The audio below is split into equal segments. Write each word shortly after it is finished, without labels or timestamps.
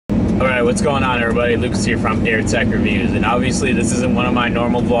Alright, what's going on everybody? Lucas here from Air Tech Reviews, and obviously this isn't one of my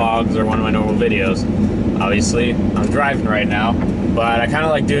normal vlogs or one of my normal videos. Obviously, I'm driving right now, but I kind of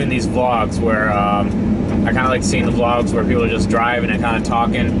like doing these vlogs where, I kind of like seeing the vlogs where people are just driving and kind of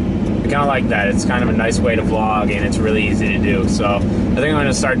talking. I kind of like that. It's kind of a nice way to vlog and it's really easy to do, so I think I'm going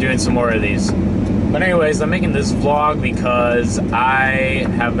to start doing some more of these. But anyways, I'm making this vlog because I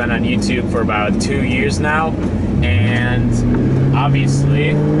have been on YouTube for about 2 years now, and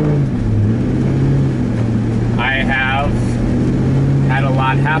obviously I have had a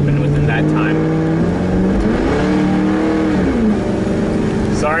lot happen within that time.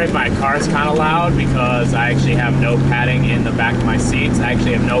 Sorry if my car's kind of loud because I actually have no padding in the back of my seats. I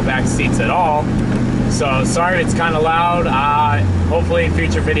actually have no back seats at all. So sorry if it's kind of loud. Hopefully in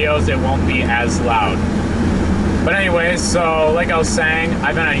future videos it won't be as loud. But anyways, so like I was saying,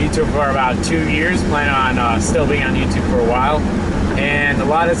 I've been on YouTube for about 2 years, planning on still being on YouTube for a while. And a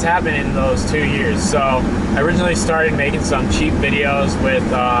lot has happened in those 2 years. So I originally started making some cheap videos with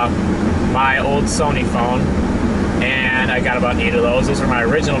my old Sony phone. And I got about 8 of those. Those were my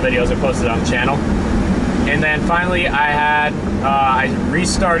original videos I posted on the channel. And then finally I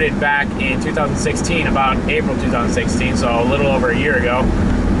restarted back in 2016, about April 2016, so a little over a year ago.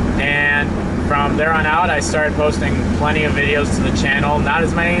 And from there on out, I started posting plenty of videos to the channel. Not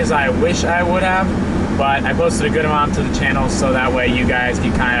as many as I wish I would have, but I posted a good amount to the channel so that way you guys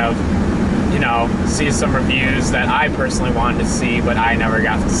can kind of, you know, see some reviews that I personally wanted to see, but I never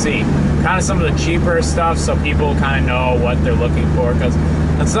got to see. Kind of some of the cheaper stuff so people kind of know what they're looking for, because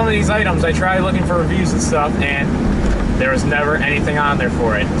on some of these items I tried looking for reviews and stuff and there was never anything on there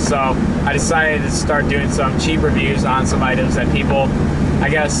for it. So I decided to start doing some cheap reviews on some items that people, I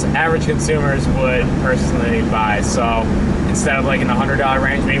guess, average consumers would personally buy. So instead of like in the $100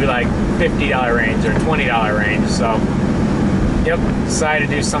 range, maybe like $50 range or $20 range. So yep, decided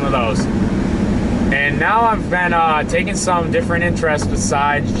to do some of those. And now I've been taking some different interests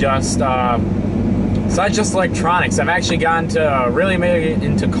besides just electronics. I've actually gotten to really make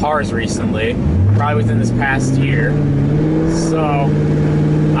into cars recently, probably within this past year. So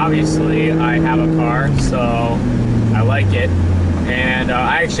obviously I have a car, so I like it. And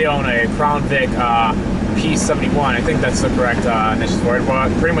I actually own a Crown Vic P71. I think that's the correct initials for it. Well,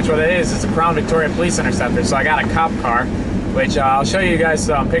 pretty much what it is, it's a Crown Victoria Police Interceptor. So I got a cop car, which I'll show you guys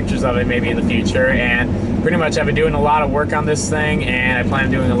some pictures of it maybe in the future. And pretty much I've been doing a lot of work on this thing, and I plan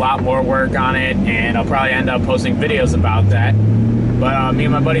on doing a lot more work on it, and I'll probably end up posting videos about that. But me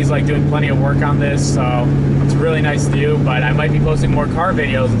and my buddies like doing plenty of work on this, so it's really nice to do. But I might be posting more car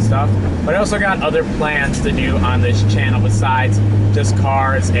videos and stuff. But I also got other plans to do on this channel besides just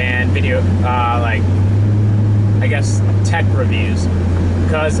cars and video, like, I guess, tech reviews.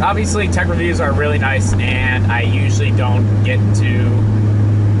 Because obviously tech reviews are really nice, and I usually don't get to,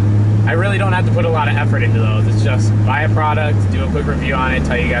 I really don't have to put a lot of effort into those. It's just buy a product, do a quick review on it,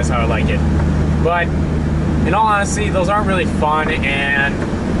 tell you guys how I like it. But in all honesty, those aren't really fun, and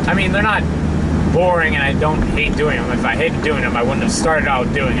I mean, they're not boring, and I don't hate doing them. If I hated doing them, I wouldn't have started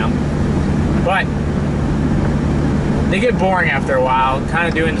out doing them. But they get boring after a while, kind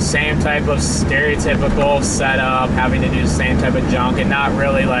of doing the same type of stereotypical setup, having to do the same type of junk, and not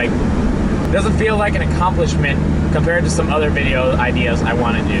really like, it doesn't feel like an accomplishment compared to some other video ideas I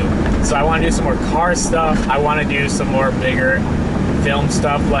want to do. So I want to do some more car stuff. I want to do some more bigger film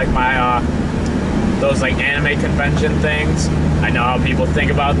stuff, like my those like anime convention things. I know how people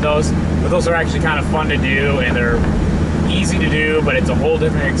think about those, but those are actually kind of fun to do, and they're easy to do, but it's a whole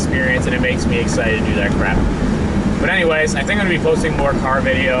different experience, and it makes me excited to do that crap. But anyways, I think I'm going to be posting more car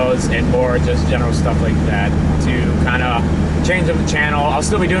videos and more just general stuff like that to kind of change up the channel. I'll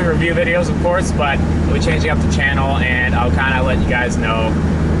still be doing review videos, of course, but I'll be changing up the channel, and I'll kind of let you guys know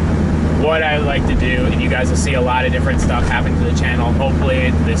what I like to do, and you guys will see a lot of different stuff happen to the channel, hopefully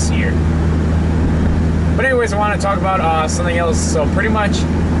this year. But anyways, I want to talk about something else. So pretty much,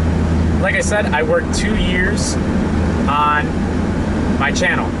 like I said, I worked 2 years on my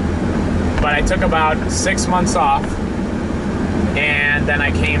channel. But I took about 6 months off, and then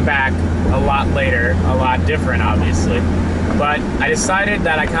I came back a lot later, a lot different obviously. But I decided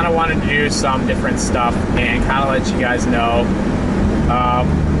that I kind of wanted to do some different stuff and kind of let you guys know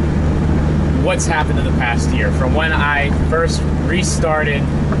what's happened in the past year from when I first restarted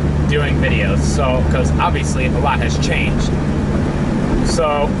doing videos. So, because obviously a lot has changed.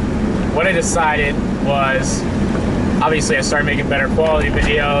 So what I decided was, obviously I started making better quality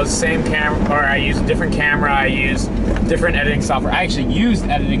videos, same camera, or I used a different camera, I used different editing software. I actually used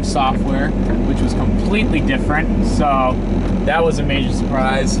editing software, which was completely different, so that was a major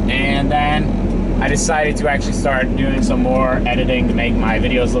surprise. And then I decided to actually start doing some more editing to make my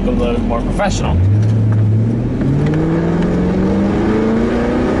videos look a little more professional.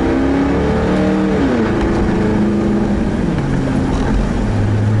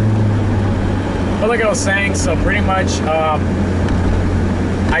 But like I was saying, so pretty much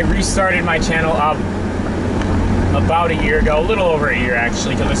I restarted my channel up about a year ago, a little over a year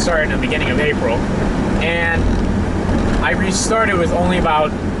actually, because I started in the beginning of April. And I restarted with only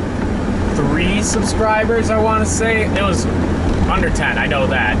about 3 subscribers, I want to say. It was under 10, I know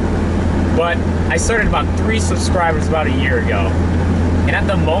that. But I started about 3 subscribers about a year ago. And at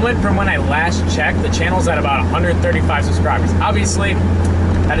the moment, from when I last checked, the channel's at about 135 subscribers. Obviously,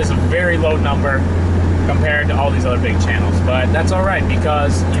 that is a very low number compared to all these other big channels. But that's alright,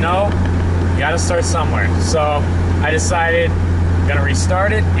 because, you know, you gotta start somewhere. So I decided I'm gonna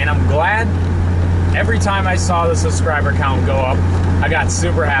restart it, and I'm glad. Every time I saw the subscriber count go up, I got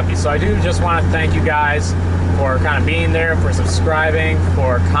super happy. So I do just want to thank you guys for kind of being there, for subscribing,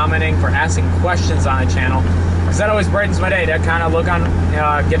 for commenting, for asking questions on the channel, because that always brightens my day to kind of look on,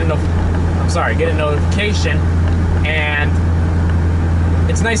 get a notification, and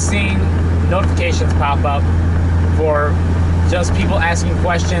it's nice seeing notifications pop up for just people asking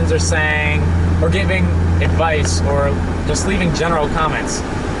questions or saying, or giving advice, or just leaving general comments.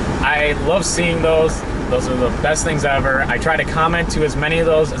 I love seeing those. Those are the best things ever. I try to comment to as many of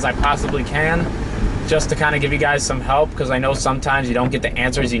those as I possibly can, just to kind of give you guys some help, because I know sometimes you don't get the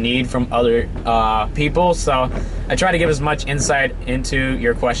answers you need from other people. So I try to give as much insight into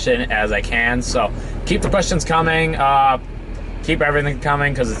your question as I can. So keep the questions coming. Keep everything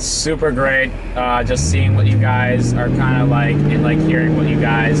coming, because it's super great just seeing what you guys are kind of like, and like hearing what you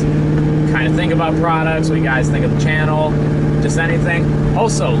guys kind of think about products, what you guys think of the channel, just anything.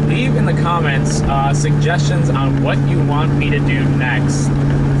 Also, leave in the comments suggestions on what you want me to do next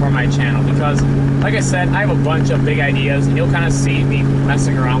for my channel, because like I said, I have a bunch of big ideas, and you'll kind of see me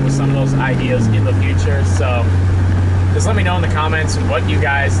messing around with some of those ideas in the future. So just let me know in the comments what you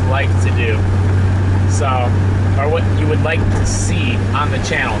guys like to do, so, or what you would like to see on the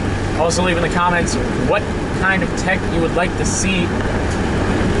channel. Also leave in the comments what kind of tech you would like to see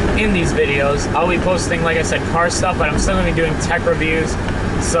in these videos. I'll be posting, like I said, car stuff, but I'm still going to be doing tech reviews.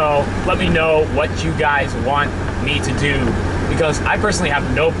 So let me know what you guys want me to do, because I personally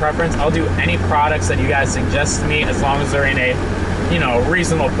have no preference. I'll do any products that you guys suggest to me, as long as they're in a, you know,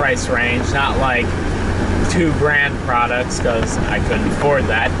 reasonable price range, not like $2,000 products, because I couldn't afford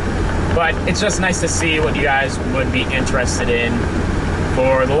that. But it's just nice to see what you guys would be interested in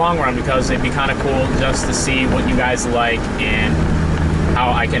for the long run, because it'd be kind of cool just to see what you guys like and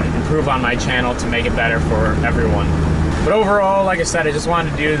how I can improve on my channel to make it better for everyone. But overall, like I said, I just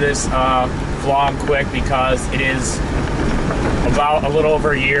wanted to do this vlog quick, because it is about a little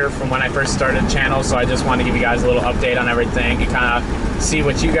over a year from when I first started the channel. So I just wanted to give you guys a little update on everything and kind of see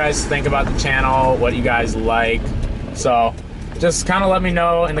what you guys think about the channel, what you guys like. So just kind of let me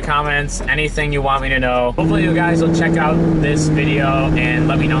know in the comments anything you want me to know. Hopefully you guys will check out this video and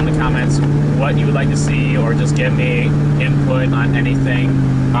let me know in the comments what you would like to see, or just give me input on anything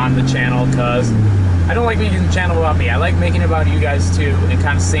on the channel, because I don't like making the channel about me. I like making it about you guys too, and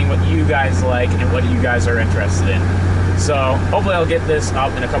kind of seeing what you guys like and what you guys are interested in. So hopefully I'll get this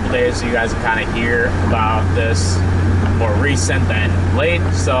up in a couple days, so you guys can kind of hear about this more recent than late.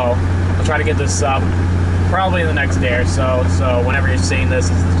 So I'll try to get this up probably in the next day or so. So whenever you're seeing this,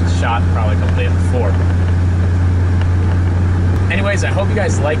 it's shot probably a couple days before. Anyways, I hope you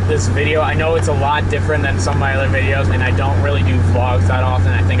guys like this video. I know it's a lot different than some of my other videos, and I don't really do vlogs that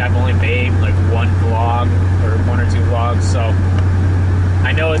often. I think I've only made like 1 vlog or 1 or 2 vlogs, so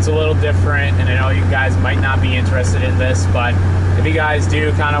I know it's a little different, and I know you guys might not be interested in this, but if you guys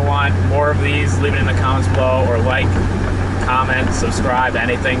do kind of want more of these, leave it in the comments below, or like, comment, subscribe,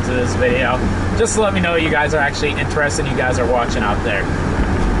 anything to this video, just to let me know you guys are actually interested, you guys are watching out there.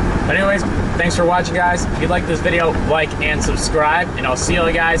 But anyways, thanks for watching, guys. If you like this video, like and subscribe, and I'll see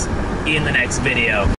you guys in the next video.